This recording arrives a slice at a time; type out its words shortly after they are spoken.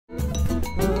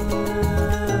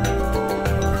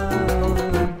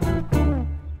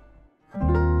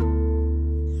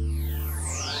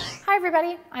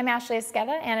everybody, I'm Ashley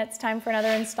Esqueda, and it's time for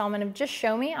another installment of Just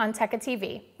Show Me on Tekka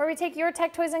TV, where we take your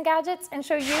tech toys and gadgets and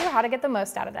show you how to get the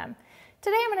most out of them.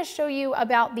 Today I'm going to show you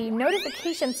about the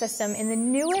notification system in the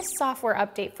newest software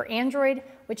update for Android,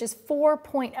 which is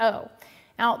 4.0.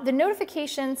 Now, the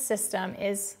notification system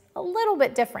is a little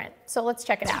bit different, so let's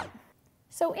check it out.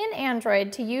 So in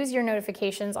Android, to use your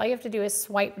notifications, all you have to do is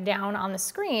swipe down on the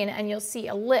screen and you'll see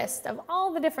a list of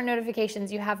all the different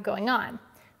notifications you have going on.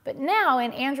 But now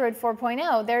in Android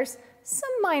 4.0, there's some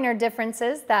minor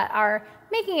differences that are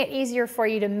making it easier for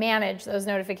you to manage those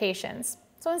notifications.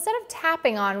 So instead of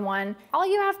tapping on one, all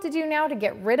you have to do now to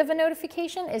get rid of a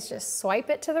notification is just swipe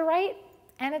it to the right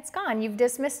and it's gone. You've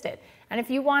dismissed it. And if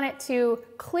you want it to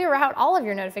clear out all of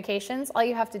your notifications, all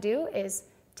you have to do is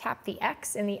tap the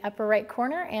X in the upper right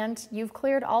corner and you've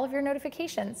cleared all of your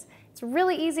notifications. It's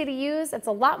really easy to use. It's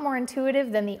a lot more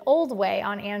intuitive than the old way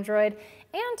on Android.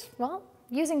 And, well,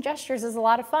 using gestures is a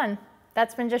lot of fun.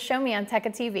 That's been Just Show Me on Tekka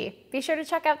TV. Be sure to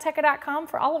check out tekka.com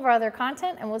for all of our other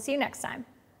content, and we'll see you next time.